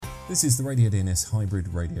This is the RadioDNS Hybrid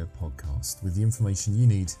Radio Podcast with the information you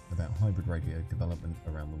need about hybrid radio development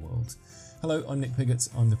around the world. Hello, I'm Nick Piggott.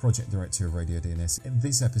 I'm the Project Director of RadioDNS. In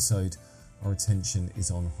this episode, our attention is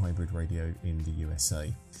on hybrid radio in the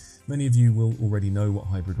USA. Many of you will already know what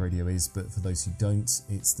hybrid radio is, but for those who don't,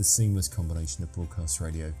 it's the seamless combination of broadcast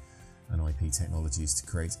radio and IP technologies to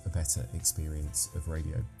create a better experience of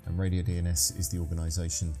radio. And RadioDNS is the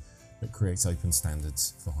organisation that creates open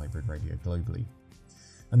standards for hybrid radio globally.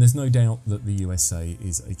 And there's no doubt that the USA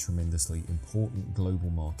is a tremendously important global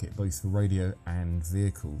market, both for radio and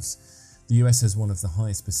vehicles. The US has one of the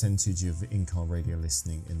highest percentage of in-car radio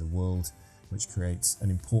listening in the world, which creates an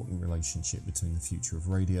important relationship between the future of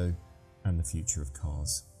radio and the future of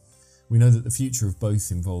cars. We know that the future of both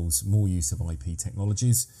involves more use of IP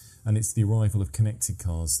technologies, and it's the arrival of connected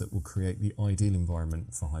cars that will create the ideal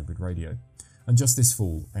environment for hybrid radio. And just this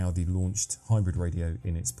fall, Audi launched hybrid radio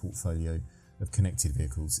in its portfolio of connected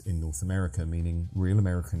vehicles in North America, meaning real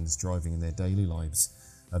Americans driving in their daily lives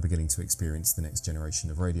are beginning to experience the next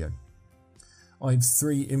generation of radio. I have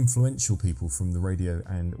three influential people from the radio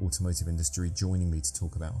and automotive industry joining me to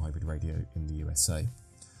talk about hybrid radio in the USA.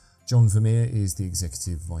 John Vermeer is the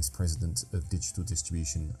Executive Vice President of Digital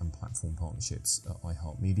Distribution and Platform Partnerships at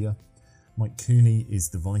iHeartMedia. Mike Cooney is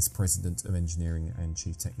the Vice President of Engineering and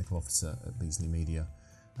Chief Technical Officer at Beasley Media.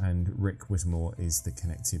 And Rick Whittemore is the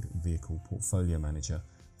Connected Vehicle Portfolio Manager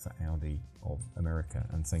for Audi of America.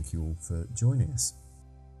 And thank you all for joining us.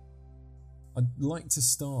 I'd like to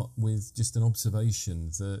start with just an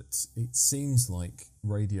observation that it seems like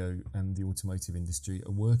radio and the automotive industry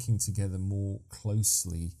are working together more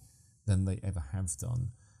closely than they ever have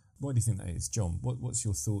done. Why do you think that is? John, what's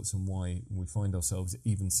your thoughts on why we find ourselves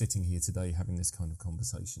even sitting here today having this kind of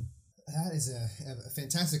conversation? That is a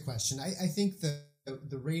fantastic question. I think that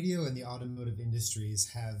the radio and the automotive industries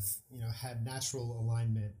have, had natural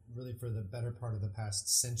alignment really for the better part of the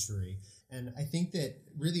past century. And I think that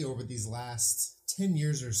really over these last 10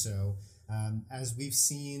 years or so, as we've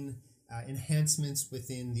seen enhancements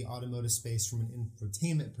within the automotive space from an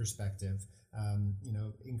infotainment perspective,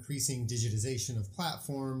 increasing digitization of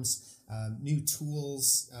platforms, new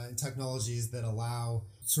tools and technologies that allow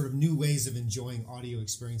sort of new ways of enjoying audio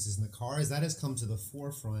experiences in the car. As that has come to the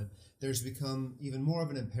forefront, there's become even more of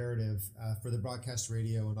an imperative for the broadcast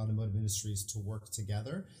radio and automotive industries to work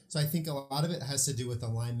together. So I think a lot of it has to do with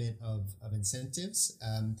alignment of incentives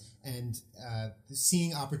and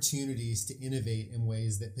seeing opportunities to innovate in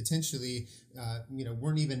ways that potentially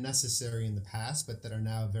weren't even necessary in the past, but that are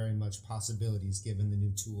now very much possibilities given the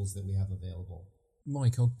new tools that we have available.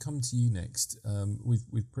 Mike, I'll come to you next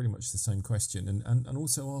with pretty much the same question and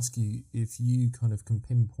also ask you if you kind of can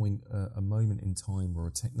pinpoint a moment in time or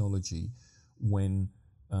a technology when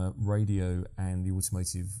radio and the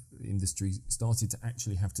automotive industry started to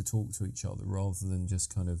actually have to talk to each other rather than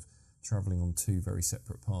just kind of traveling on two very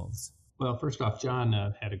separate paths. Well, first off, John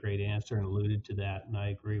had a great answer and alluded to that, and I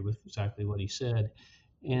agree with exactly what he said.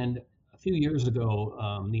 And a few years ago,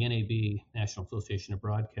 the NAB, National Association of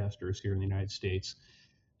Broadcasters here in the United States,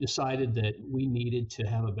 decided that we needed to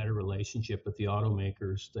have a better relationship with the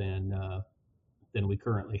automakers than we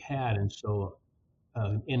currently had. And so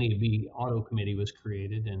NAB Auto Committee was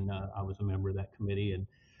created, and I was a member of that committee. And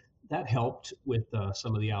that helped with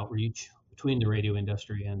some of the outreach between the radio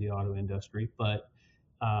industry and the auto industry. But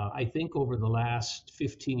I think over the last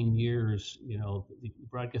 15 years, the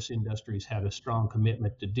broadcast industry's had a strong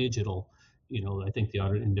commitment to digital. I think the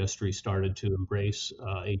auto industry started to embrace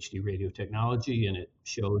HD radio technology, and it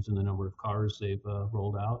shows in the number of cars they've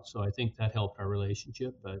rolled out. So I think that helped our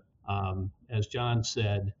relationship. But as John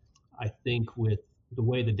said, I think with the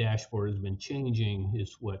way the dashboard has been changing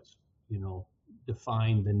is what's,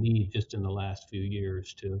 defined the need just in the last few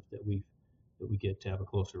years that we get to have a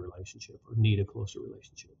closer relationship or need a closer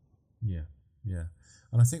relationship. Yeah.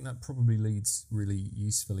 And I think that probably leads really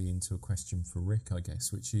usefully into a question for Rick, I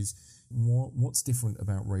guess, which is what's different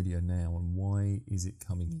about radio now and why is it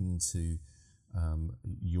coming into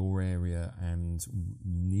your area and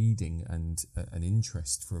needing and an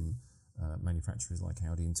interest from manufacturers like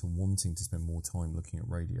Audi into wanting to spend more time looking at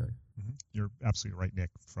radio? Mm-hmm. You're absolutely right,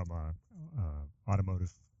 Nick. From a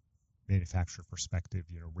automotive manufacturer perspective,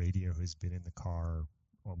 radio has been in the car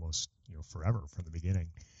almost forever from the beginning,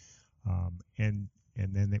 and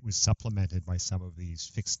then it was supplemented by some of these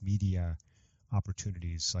fixed media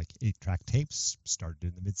opportunities like 8-track tapes started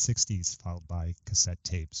in the mid 60s, followed by cassette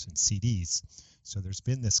tapes and CDs. So there's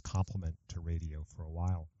been this complement to radio for a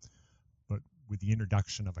while, but with the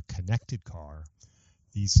introduction of a connected car,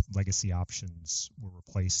 these legacy options were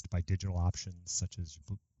replaced by digital options such as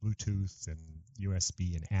Bluetooth and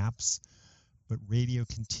USB and apps. but radio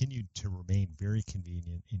continued to remain very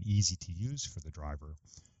convenient and easy to use for the driver,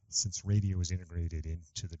 since radio is integrated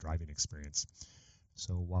into the driving experience.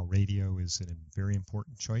 So while radio is a very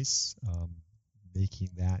important choice,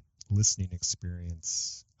 making that listening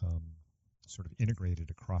experience sort of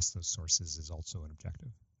integrated across those sources is also an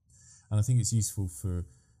objective. And I think it's useful for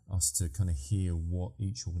us to kind of hear what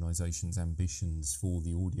each organisation's ambitions for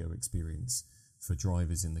the audio experience for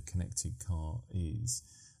drivers in the connected car is.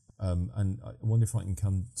 And I wonder if I can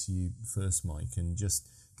come to you first, Mike, and just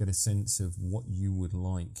get a sense of what you would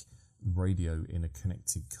like radio in a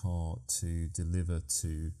connected car to deliver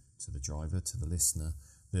to the driver, to the listener,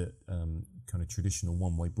 that kind of traditional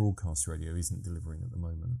one-way broadcast radio isn't delivering at the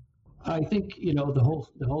moment. I think the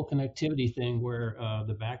whole connectivity thing, where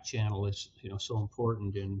the back channel is so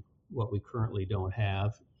important in what we currently don't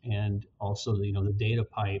have, and also the data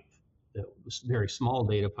pipe, that very small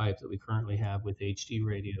data pipe that we currently have with HD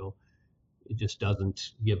radio, it just doesn't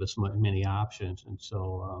give us many options. And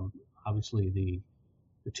so obviously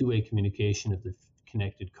the two-way communication of the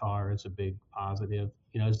connected car is a big positive.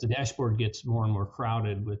 As the dashboard gets more and more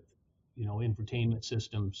crowded with infotainment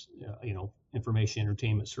systems, information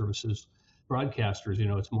entertainment services, broadcasters,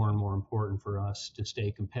 it's more and more important for us to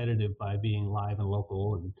stay competitive by being live and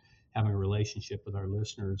local and having a relationship with our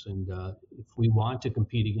listeners. And if we want to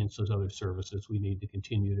compete against those other services, we need to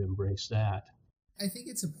continue to embrace that. I think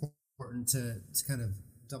it's important to kind of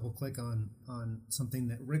double click on something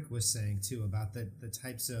that Rick was saying too, about the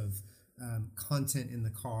types of content in the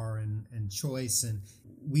car and choice. And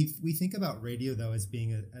we think about radio, though, as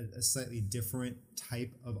being a slightly different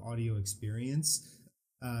type of audio experience.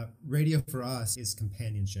 Radio for us is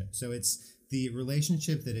companionship. So it's the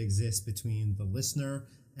relationship that exists between the listener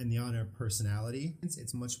and the on-air personality.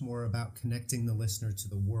 It's much more about connecting the listener to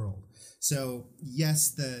the world. So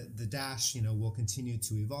yes, the dash, will continue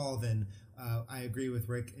to evolve, and I agree with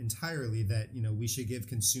Rick entirely that we should give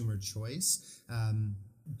consumer choice.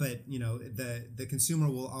 But the consumer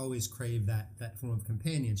will always crave that form of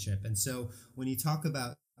companionship. And so when you talk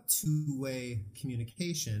about two-way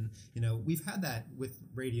communication, we've had that with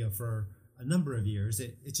radio for a number of years.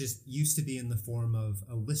 It just used to be in the form of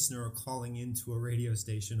a listener calling into a radio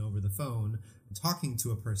station over the phone and talking to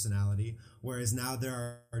a personality, whereas now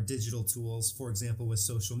there are digital tools, for example, with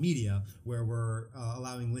social media, where we're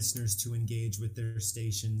allowing listeners to engage with their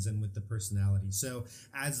stations and with the personality. So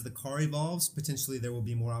as the car evolves, potentially there will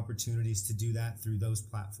be more opportunities to do that through those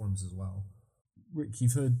platforms as well. Rick,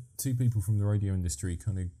 you've heard two people from the radio industry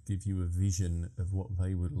kind of give you a vision of what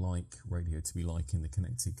they would like radio to be like in the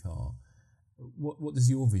connected car. What does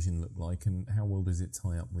your vision look like, and how well does it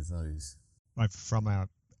tie up with those? From a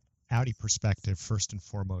Audi perspective, first and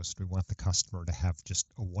foremost, we want the customer to have just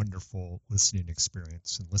a wonderful listening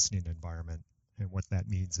experience and listening environment. And what that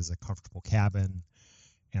means is a comfortable cabin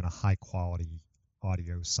and a high quality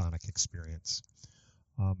audio sonic experience.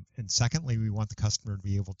 And secondly, we want the customer to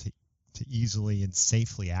be able to easily and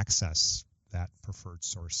safely access that preferred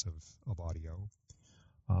source of audio.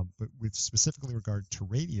 But with specifically regard to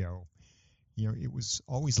radio, it was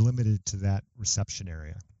always limited to that reception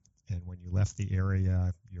area. And when you left the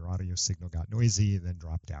area, your audio signal got noisy and then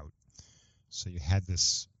dropped out. So you had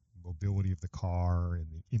this mobility of the car and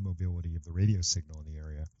the immobility of the radio signal in the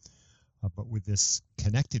area. But with this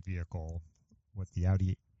connected vehicle, what the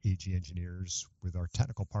Audi AG engineers, with our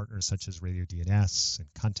technical partners such as RadioDNS and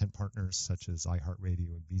content partners such as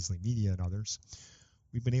iHeartRadio and Beasley Media and others,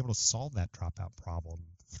 we've been able to solve that dropout problem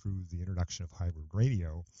through the introduction of hybrid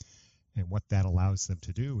radio. And what that allows them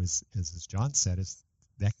to do is, as John said, is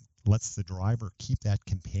that lets the driver keep that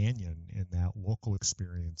companion and that local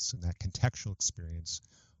experience and that contextual experience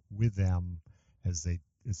with them as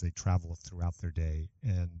they travel throughout their day,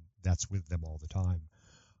 and that's with them all the time.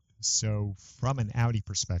 So from an Audi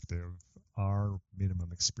perspective, our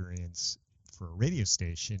minimum experience for a radio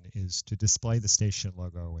station is to display the station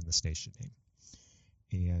logo and the station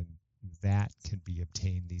name. And that can be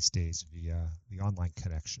obtained these days via the online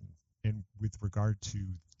connection. And with regard to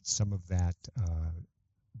some of that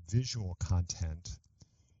visual content,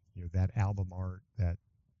 that album art, that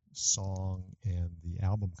song, and the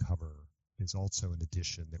album cover is also an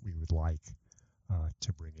addition that we would like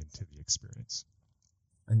to bring into the experience.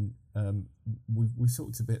 And we've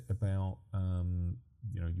talked a bit about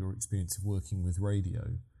your experience of working with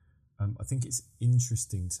radio. I think it's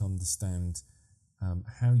interesting to understand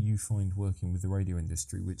how you find working with the radio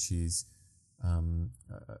industry, which is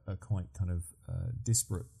a quite kind of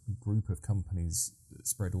disparate group of companies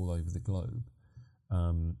spread all over the globe,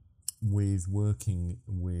 with working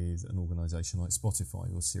with an organisation like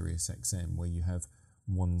Spotify or SiriusXM, where you have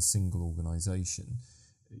one single organisation.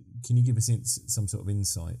 Can you give us some sort of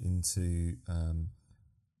insight into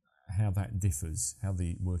how that differs, how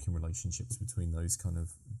the working relationships between those kind of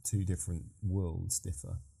two different worlds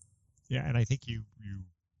differ? Yeah, and I think you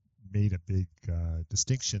made a big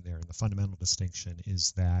distinction there. And the fundamental distinction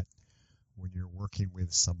is that when you're working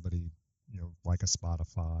with somebody, like a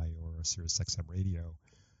Spotify or a SiriusXM radio,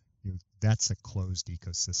 that's a closed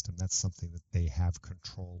ecosystem. That's something that they have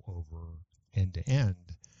control over end to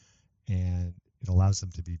end, and it allows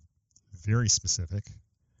them to be very specific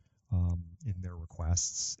in their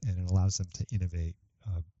requests, and it allows them to innovate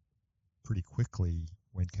pretty quickly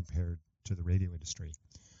when compared to the radio industry.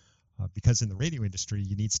 Because in the radio industry,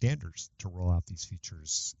 you need standards to roll out these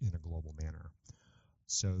features in a global manner.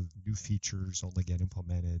 So new features only get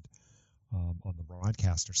implemented on the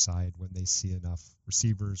broadcaster side when they see enough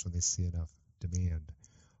receivers, when they see enough demand.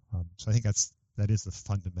 So I think that is the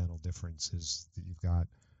fundamental difference, is that you've got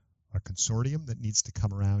a consortium that needs to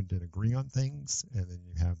come around and agree on things, and then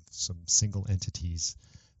you have some single entities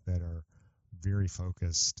that are very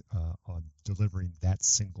focused on delivering that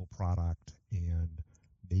single product and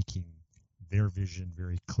making their vision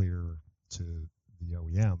very clear to the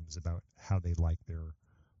OEMs about how they'd like their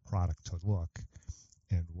product to look.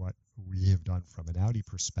 And what we have done from an Audi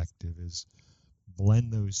perspective is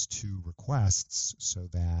blend those two requests so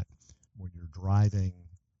that when you're driving,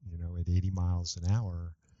 at 80 miles an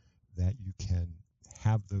hour, that you can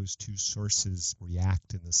have those two sources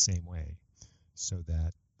react in the same way, so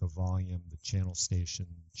that the volume, the channel station,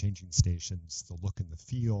 changing stations, the look and the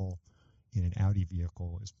feel in an Audi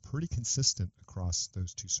vehicle is pretty consistent across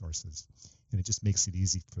those two sources. And it just makes it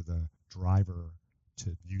easy for the driver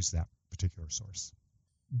to use that particular source.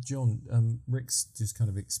 John, Rick's just kind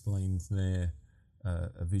of explained their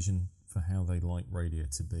a vision for how they like radio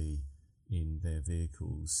to be in their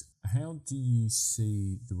vehicles. How do you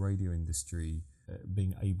see the radio industry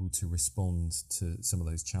being able to respond to some of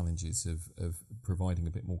those challenges of providing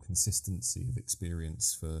a bit more consistency of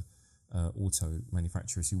experience for auto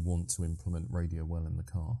manufacturers who want to implement radio well in the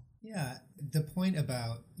car? Yeah, the point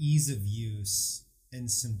about ease of use and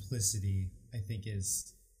simplicity, I think,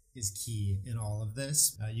 is key in all of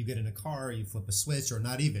this. You get in a car, you flip a switch, or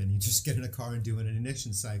not even, you just get in a car and do an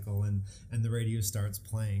ignition cycle, and the radio starts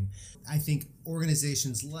playing. I think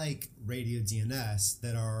organizations like RadioDNS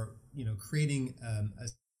that are creating a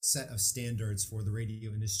set of standards for the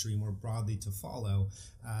radio industry more broadly to follow,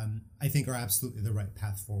 I think are absolutely the right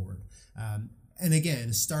path forward. And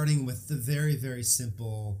again, starting with the very, very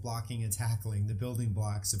simple blocking and tackling, the building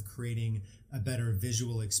blocks of creating a better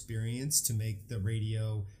visual experience to make the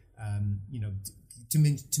radio, to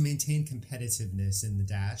maintain competitiveness in the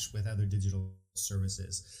dash with other digital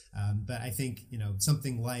services. But I think,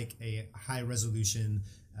 something like a high resolution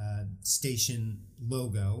station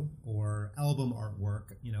logo or album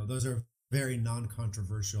artwork, those are very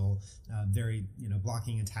non-controversial, very,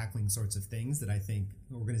 blocking and tackling sorts of things that I think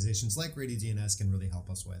organizations like RadioDNS can really help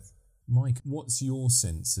us with. Mike, what's your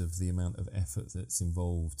sense of the amount of effort that's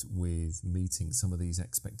involved with meeting some of these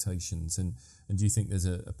expectations? And do you think there's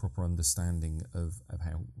a proper understanding of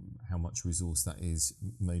how much resource that is,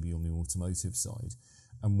 maybe on the automotive side?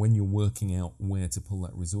 And when you're working out where to pull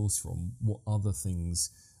that resource from, what other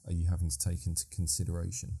things are you having to take into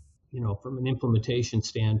consideration? From an implementation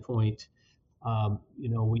standpoint,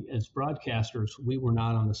 we as broadcasters, we were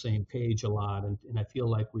not on the same page a lot. And I feel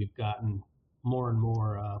like we've gotten more and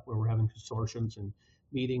more where we're having consortiums and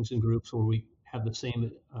meetings and groups where we have the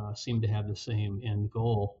same, seem to have the same end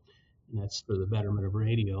goal, and that's for the betterment of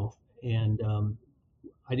radio. And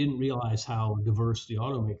I didn't realize how diverse the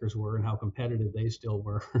automakers were and how competitive they still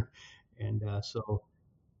were. And so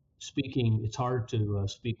it's hard to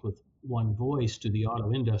speak with one voice to the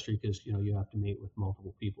auto industry because, you have to meet with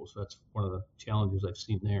multiple people. So that's one of the challenges I've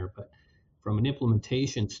seen there. But from an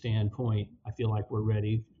implementation standpoint, I feel like we're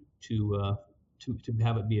ready to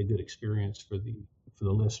have it be a good experience for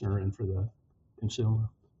the listener and for the consumer.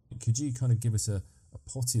 Could you kind of give us a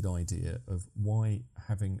potted idea of why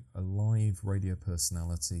having a live radio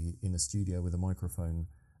personality in a studio with a microphone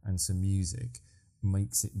and some music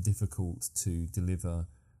makes it difficult to deliver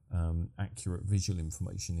accurate visual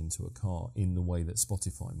information into a car in the way that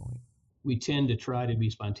Spotify might? We tend to try to be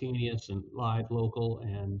spontaneous and live, local,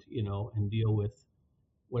 and and deal with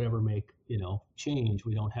whatever may change.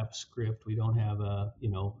 We don't have a script. We don't have a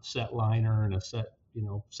set liner and a set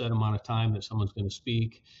amount of time that someone's going to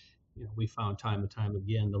speak. We found time and time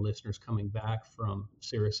again the listeners coming back from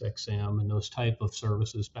SiriusXM and those type of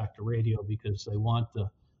services back to radio because they want the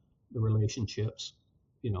relationships,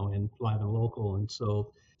 and live and local. And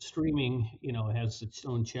so streaming, has its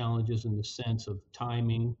own challenges in the sense of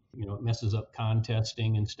timing. It messes up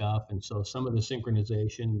contesting and stuff. And so some of the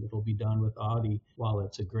synchronization that will be done with Audi, while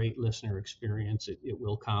it's a great listener experience, it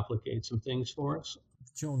will complicate some things for us.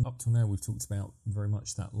 John, up till now, we've talked about very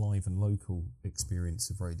much that live and local experience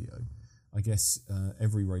of radio. I guess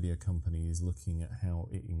every radio company is looking at how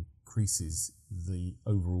it increases the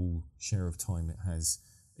overall share of time it has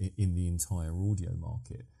in the entire audio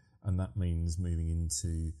market. And that means moving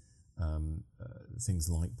into things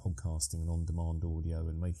like podcasting and on-demand audio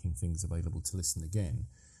and making things available to listen again.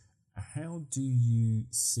 How do you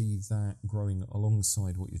see that growing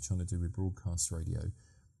alongside what you're trying to do with broadcast radio?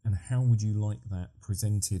 And how would you like that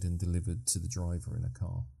presented and delivered to the driver in a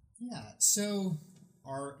car? Yeah, so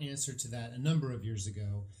our answer to that a number of years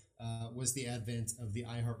ago was the advent of the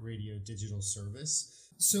iHeartRadio digital service.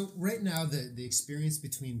 So right now, the experience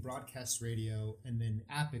between broadcast radio and then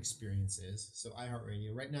app experiences, so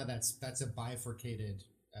iHeartRadio, right now that's a bifurcated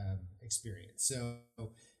experience. So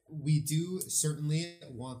we do certainly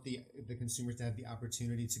want the consumer to have the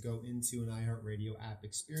opportunity to go into an iHeartRadio app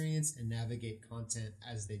experience and navigate content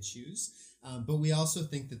as they choose. But we also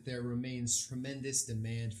think that there remains tremendous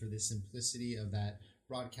demand for the simplicity of that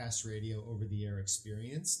broadcast radio over-the-air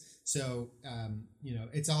experience. So,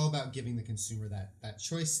 it's all about giving the consumer that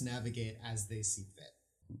choice to navigate as they see fit.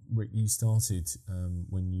 Rick, you started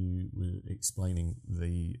when you were explaining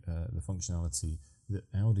the functionality that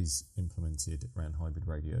Audi's implemented around hybrid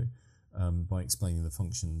radio by explaining the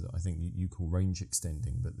function that I think you call range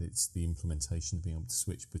extending, but it's the implementation of being able to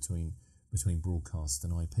switch between broadcast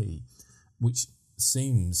and IP, which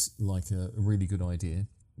seems like a really good idea.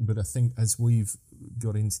 But I think as we've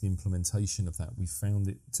got into the implementation of that, we found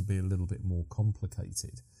it to be a little bit more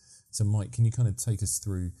complicated. So, Mike, can you kind of take us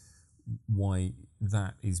through why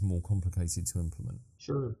that is more complicated to implement?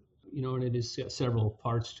 Sure. And it is several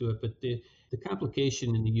parts to it, but the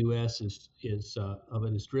complication in the U.S. is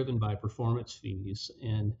driven by performance fees,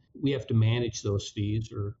 and we have to manage those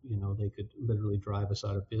fees, or they could literally drive us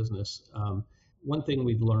out of business. One thing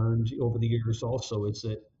we've learned over the years also is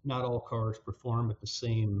that not all cars perform at the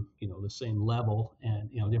same level, and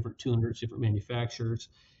different tuners, different manufacturers.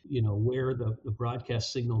 Where the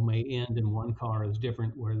broadcast signal may end in one car is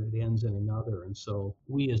different where it ends in another. And so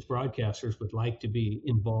we as broadcasters would like to be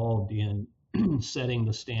involved in setting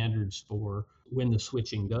the standards for when the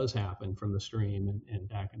switching does happen from the stream and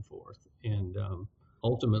back and forth. And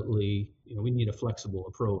ultimately, we need a flexible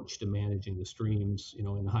approach to managing the streams,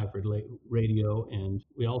 in the hybrid radio. And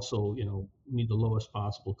we also, need the lowest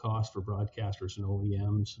possible cost for broadcasters and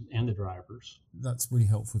OEMs and the drivers. That's really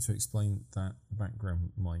helpful to explain that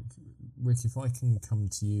background, Mike. Rick, if I can come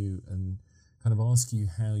to you and kind of ask you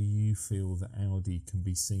how you feel that Audi can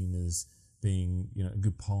be seen as being, a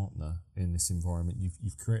good partner in this environment.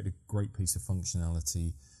 You've created a great piece of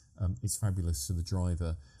functionality. It's fabulous for the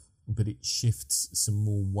driver, but it shifts some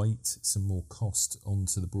more weight, some more cost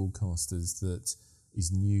onto the broadcasters that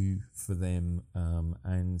is new for them,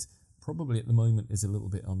 and probably at the moment is a little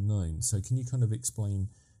bit unknown. So can you kind of explain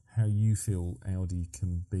how you feel Audi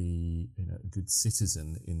can be a good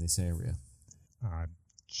citizen in this area?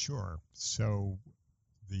 Sure. So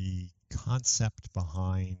the concept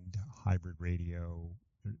behind hybrid radio,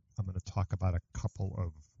 I'm going to talk about a couple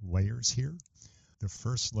of layers here. The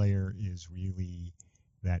first layer is really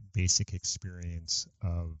that basic experience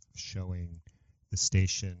of showing the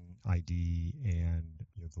station ID and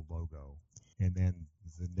the logo. And then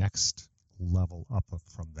the next level up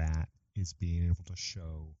from that is being able to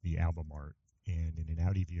show the album art. And in an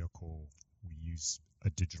Audi vehicle, we use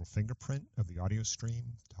a digital fingerprint of the audio stream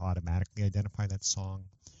to automatically identify that song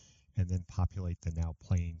and then populate the now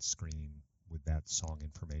playing screen with that song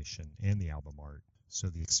information and the album art. So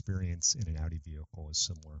the experience in an Audi vehicle is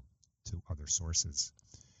similar to other sources.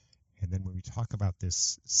 And then when we talk about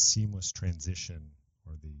this seamless transition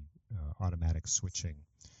or the automatic switching,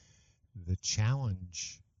 the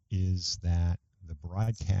challenge is that the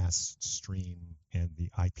broadcast stream and the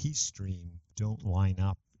IP stream don't line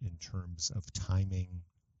up in terms of timing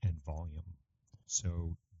and volume.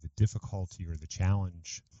 So the difficulty or the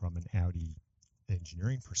challenge from an Audi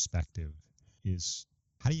engineering perspective is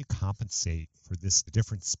how do you compensate for this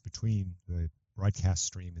difference between the broadcast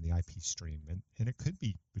stream and the IP stream? And it could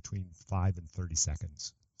be between 5 and 30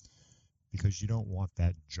 seconds, because you don't want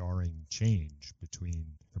that jarring change between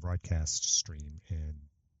the broadcast stream and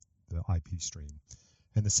the IP stream.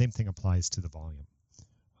 And the same thing applies to the volume.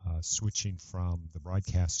 Switching from the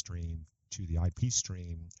broadcast stream to the IP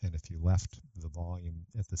stream, and if you left the volume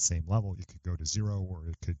at the same level, it could go to 0 or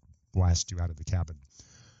it could blast you out of the cabin.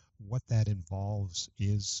 What that involves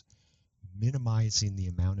is minimizing the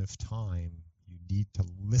amount of time you need to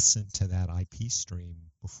listen to that IP stream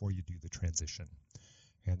before you do the transition.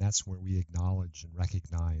 And that's where we acknowledge and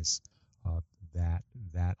recognize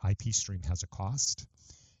that IP stream has a cost,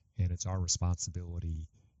 and it's our responsibility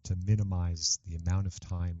to minimize the amount of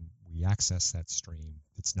time we access that stream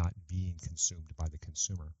that's not being consumed by the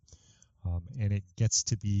consumer. And it gets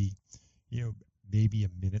to be, maybe a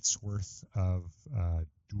minute's worth of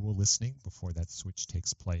dual listening before that switch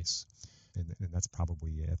takes place. And that's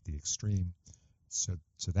probably at the extreme. So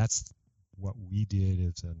that's what we did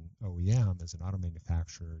as an OEM, as an auto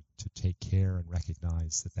manufacturer, to take care and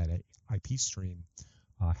recognize that IP stream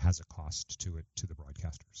has a cost to it, to the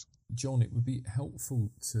broadcasters. John, it would be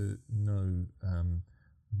helpful to know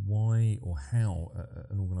why or how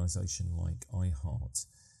an organisation like iHeart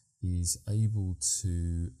is able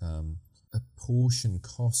to apportion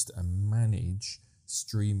cost and manage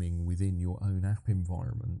streaming within your own app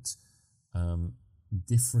environment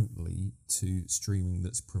differently to streaming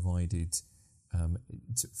that's provided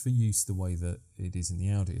for use the way that it is in the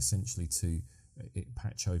Audi, essentially to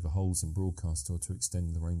patch over holes in broadcast or to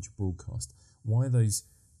extend the range of broadcast. Why are those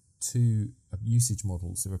two usage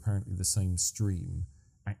models of apparently the same stream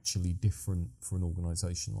actually different for an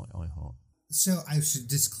organisation like iHeart? So I should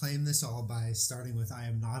disclaim this all by starting with I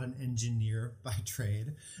am not an engineer by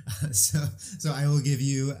trade. So I will give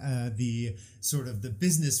you the sort of the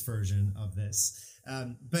business version of this.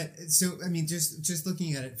 Just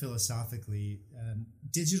looking at it philosophically,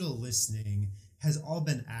 digital listening has all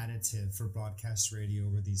been additive for broadcast radio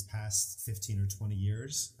over these past 15 or 20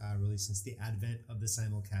 years, really since the advent of the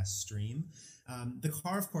simulcast stream. The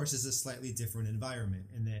car, of course, is a slightly different environment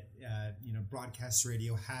in that, broadcast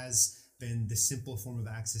radio has been the simple form of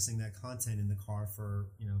accessing that content in the car for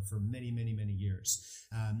many, many, many years.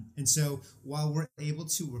 And so while we're able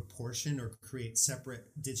to apportion or create separate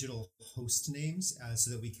digital host names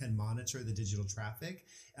so that we can monitor the digital traffic,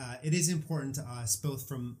 it is important to us, both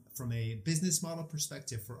from a business model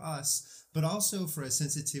perspective for us, but also for a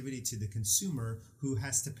sensitivity to the consumer who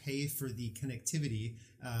has to pay for the connectivity.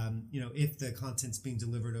 If the content's being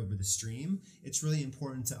delivered over the stream, it's really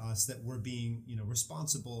important to us that we're being,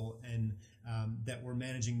 responsible and that we're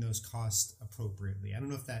managing those costs appropriately. I don't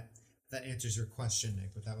know if that answers your question,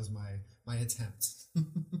 Nick, but that was my attempt. I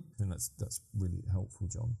think that's really helpful,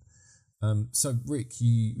 John. So, Rick,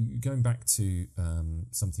 you going back to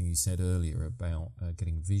something you said earlier about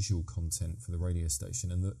getting visual content for the radio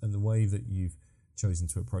station, and the way that you've chosen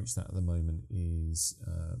to approach that at the moment is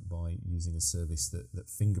by using a service that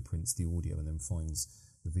fingerprints the audio and then finds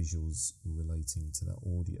the visuals relating to that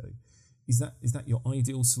audio. Is that your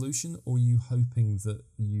ideal solution, or are you hoping that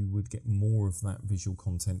you would get more of that visual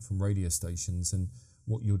content from radio stations, and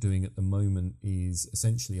what you're doing at the moment is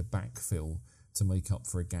essentially a backfill to make up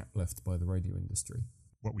for a gap left by the radio industry?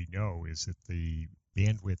 What we know is that the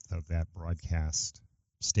bandwidth of that broadcast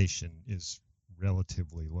station is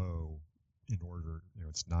relatively low in order,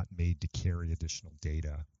 it's not made to carry additional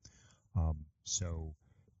data. So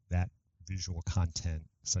that visual content,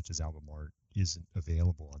 such as album art, isn't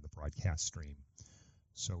available on the broadcast stream.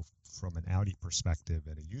 So from an Audi perspective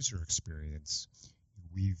and a user experience,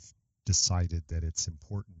 we've decided that it's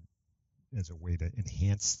important as a way to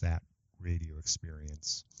enhance that radio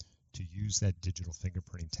experience to use that digital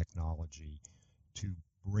fingerprinting technology to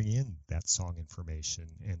bring in that song information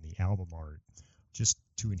and the album art just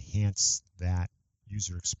to enhance that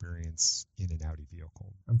user experience in an Audi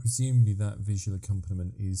vehicle. And presumably that visual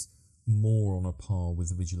accompaniment is more on a par with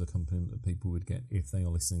the visual accompaniment that people would get if they are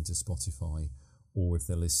listening to Spotify, or if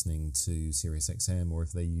they're listening to SiriusXM, or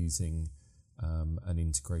if they're using an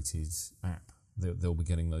integrated app. They'll be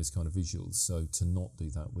getting those kind of visuals. So to not do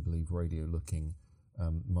that would leave radio looking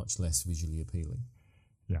much less visually appealing.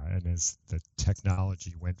 Yeah, and as the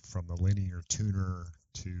technology went from the linear tuner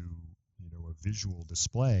to a visual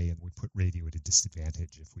display, and would put radio at a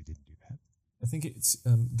disadvantage if we didn't do that. I think it's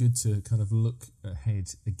good to kind of look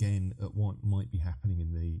ahead again at what might be happening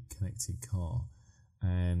in the connected car.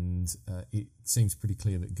 And it seems pretty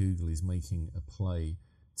clear that Google is making a play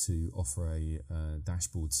to offer a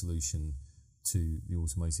dashboard solution to the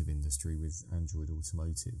automotive industry with Android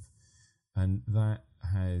Automotive. And that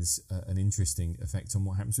has an interesting effect on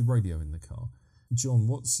what happens with radio in the car. John,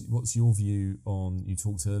 what's your view on, you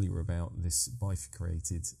talked earlier about this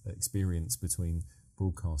bifurcated experience between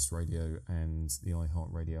broadcast radio and the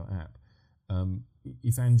iHeartRadio app.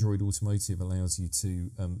 If Android Automotive allows you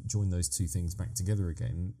to join those two things back together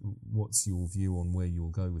again, what's your view on where you'll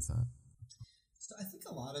go with that? So I think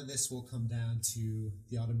a lot of this will come down to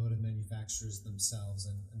the automotive manufacturers themselves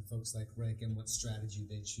and folks like Rick and what strategy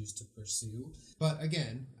they choose to pursue. But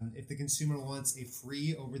again, if the consumer wants a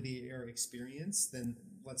free over-the-air experience, then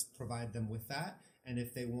let's provide them with that. And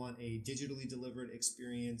if they want a digitally delivered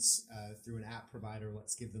experience through an app provider,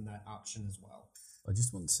 let's give them that option as well. I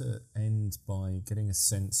just want to end by getting a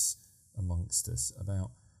sense amongst us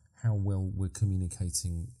about how well we're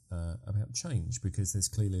communicating about change, because there's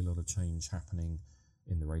clearly a lot of change happening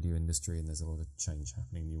in the radio industry and there's a lot of change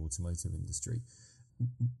happening in the automotive industry.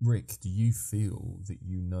 Rick, do you feel that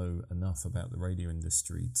you know enough about the radio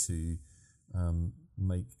industry to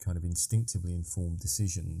make kind of instinctively informed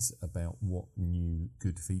decisions about what new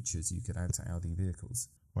good features you could add to Audi vehicles?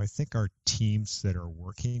 Well, I think our teams that are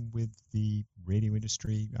working with the radio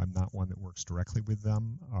industry, I'm not one that works directly with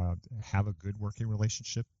them, have a good working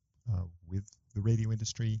relationship with the radio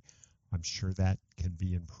industry. I'm sure that can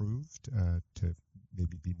be improved to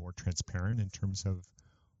maybe be more transparent in terms of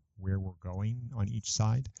where we're going on each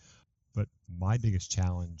side. But my biggest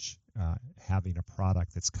challenge, having a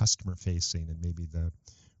product that's customer facing, and maybe the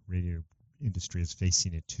radio industry is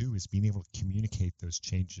facing it too, is being able to communicate those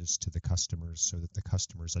changes to the customers so that the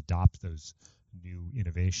customers adopt those new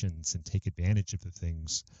innovations and take advantage of the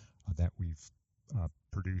things that we've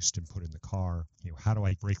produced and put in the car. How do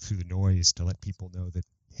I break through the noise to let people know that,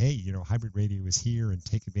 hey, hybrid radio is here and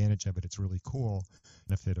take advantage of it? It's really cool.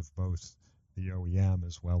 Benefit of both the OEM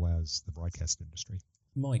as well as the broadcast industry.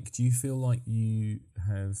 Mike, do you feel like you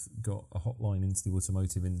have got a hotline into the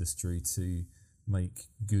automotive industry to make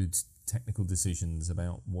good technical decisions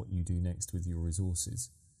about what you do next with your resources?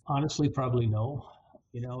 Honestly, probably no.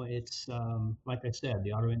 It's like I said,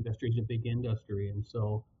 the auto industry is a big industry, and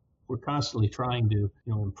so we're constantly trying to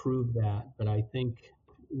improve that. But I think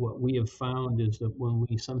what we have found is that when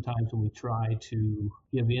we try to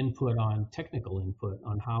give input on technical input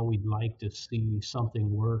on how we'd like to see something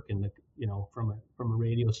work in the from a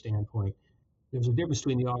radio standpoint, there's a difference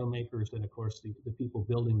between the automakers and of course the people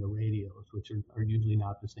building the radios, which are usually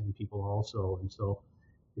not the same people also. And so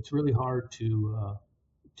it's really hard to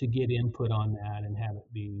get input on that and have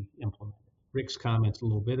it be implemented. Rick's comments a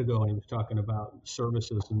little bit ago, he was talking about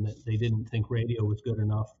services and that they didn't think radio was good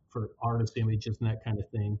enough for artist images and that kind of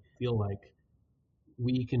thing. I feel like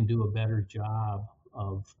we can do a better job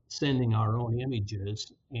of sending our own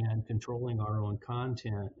images and controlling our own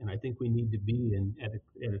content. And I think we need to be in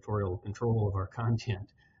editorial control of our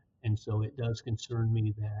content. And so it does concern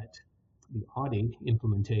me that the Audi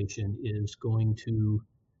implementation is going to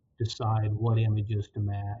decide what images to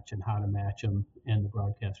match and how to match them, and the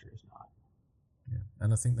broadcaster is not. Yeah,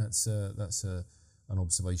 and I think that's an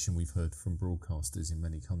observation we've heard from broadcasters in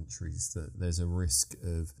many countries, that there's a risk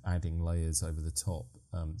of adding layers over the top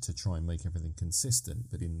to try and make everything consistent.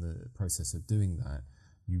 But in the process of doing that,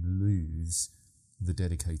 you lose the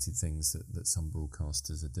dedicated things that some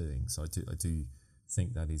broadcasters are doing. So I do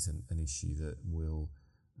think that is an issue that will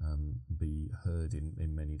be heard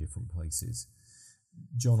in many different places.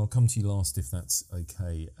 John, I'll come to you last if that's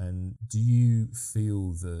okay. And do you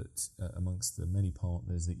feel that amongst the many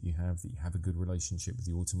partners that you have a good relationship with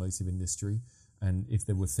the automotive industry? And if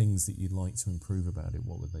there were things that you'd like to improve about it,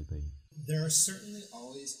 what would they be? There are certainly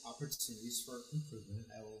always opportunities for improvement.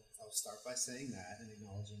 I'll start by saying that and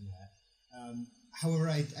acknowledging that. However,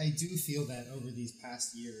 I do feel that over these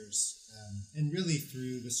past years, and really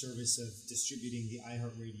through the service of distributing the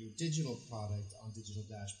iHeartRadio digital product on digital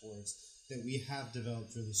dashboards, that we have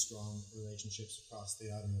developed really strong relationships across the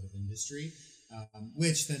automotive industry,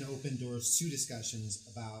 which then open doors to discussions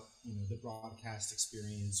about the broadcast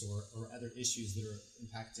experience or other issues that are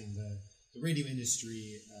impacting the radio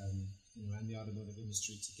industry and the automotive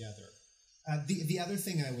industry together. The other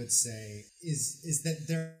thing I would say is that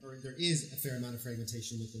there is a fair amount of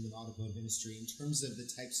fragmentation within the automotive industry in terms of the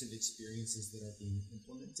types of experiences that are being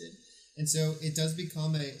implemented, and so it does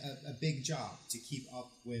become a big job to keep up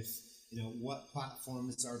with what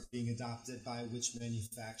platforms are being adopted by which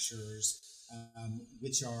manufacturers,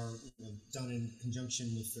 which are done in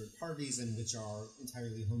conjunction with third parties and which are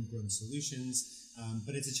entirely homegrown solutions.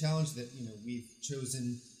 But it's a challenge that we've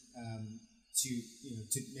chosen to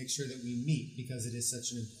make sure that we meet, because it is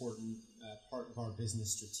such an important part of our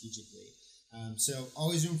business strategically. So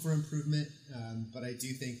always room for improvement, but I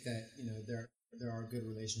do think that there are good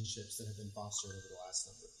relationships that have been fostered over the last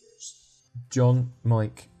number of years. John,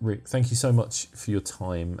 Mike, Rick, thank you so much for your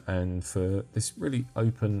time and for this really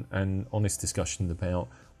open and honest discussion about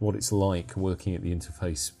what it's like working at the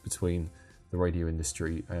interface between the radio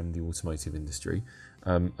industry and the automotive industry.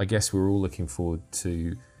 I guess we're all looking forward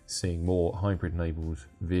to seeing more hybrid-enabled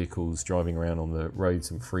vehicles driving around on the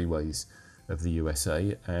roads and freeways of the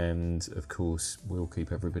USA, and of course we'll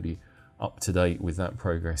keep everybody up to date with that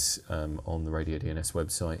progress on the RadioDNS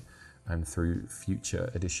website and through future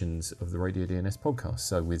editions of the RadioDNS podcast.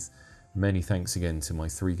 So with many thanks again to my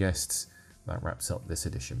 3 guests, that wraps up this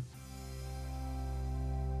edition.